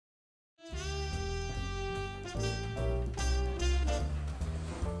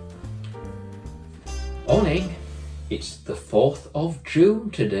Morning, it's the 4th of June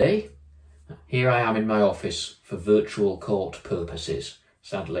today. Here I am in my office for virtual court purposes.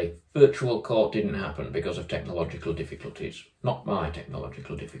 Sadly, virtual court didn't happen because of technological difficulties. Not my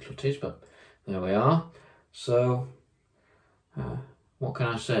technological difficulties, but there we are. So, what can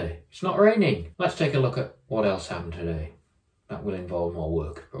I say? It's not raining. Let's take a look at what else happened today. That will involve more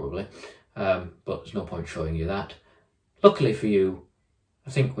work, probably. But there's no point showing you that. Luckily for you, I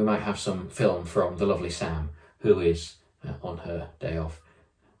think we might have some film from the lovely Sam, who is on her day off,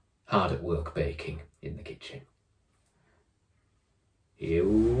 hard at work baking in the kitchen. Here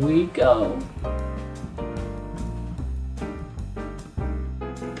we go.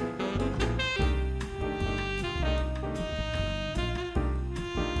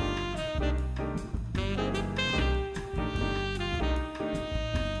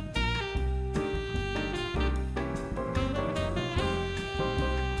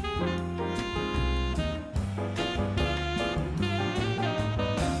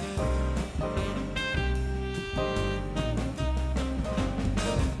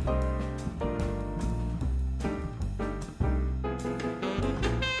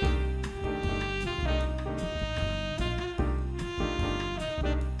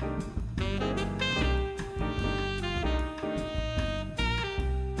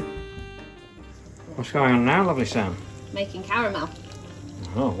 What's going on now, lovely Sam? Making caramel.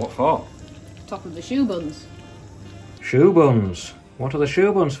 Oh, what for? Top of the shoe buns. Shoe buns. What are the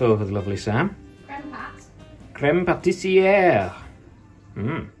shoe buns for, the lovely Sam? Creme pat. Crème pâtissière.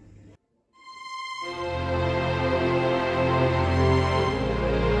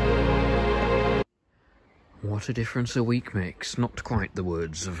 What a difference a week makes. Not quite the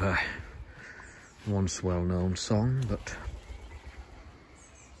words of a once well-known song, but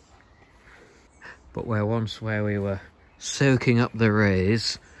where we were soaking up the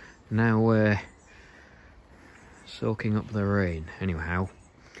rays, now we're soaking up the rain. Anyhow,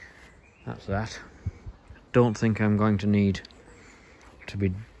 that's that. Don't think I'm going to need to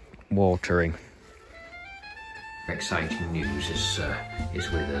be watering. Exciting news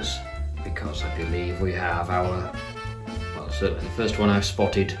is with us, because I believe we have our, well, certainly the first one I've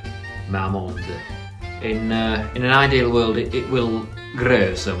spotted, Marmande. In an ideal world, it will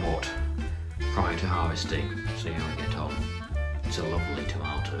grow somewhat prior to harvesting. See how we get on. It's a lovely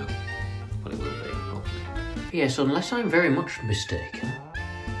tomato, but it will be, hopefully. Yes, unless I'm very much mistaken,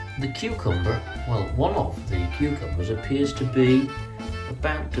 the cucumber, well, one of the cucumbers appears to be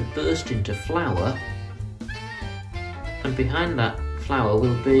about to burst into flower, and behind that flower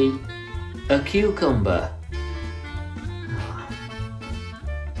will be a cucumber.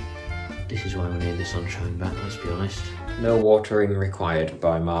 This is why we need the sunshine back, let's be honest. No watering required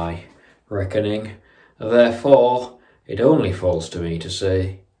by my reckoning. Therefore, it only falls to me to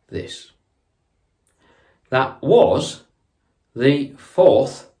say this. That was the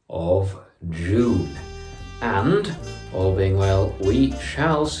 4th of June. And, all being well, we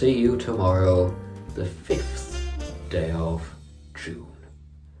shall see you tomorrow, the 5th day of June.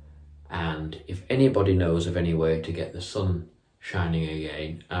 And if anybody knows of any way to get the sun shining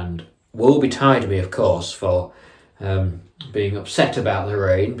again, and woe betide me, of course, for being upset about the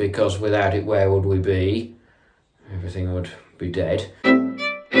rain, because without it, where would we be? Everything would be dead.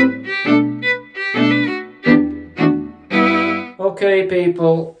 Okay,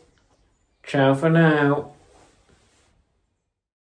 people. Ciao for now.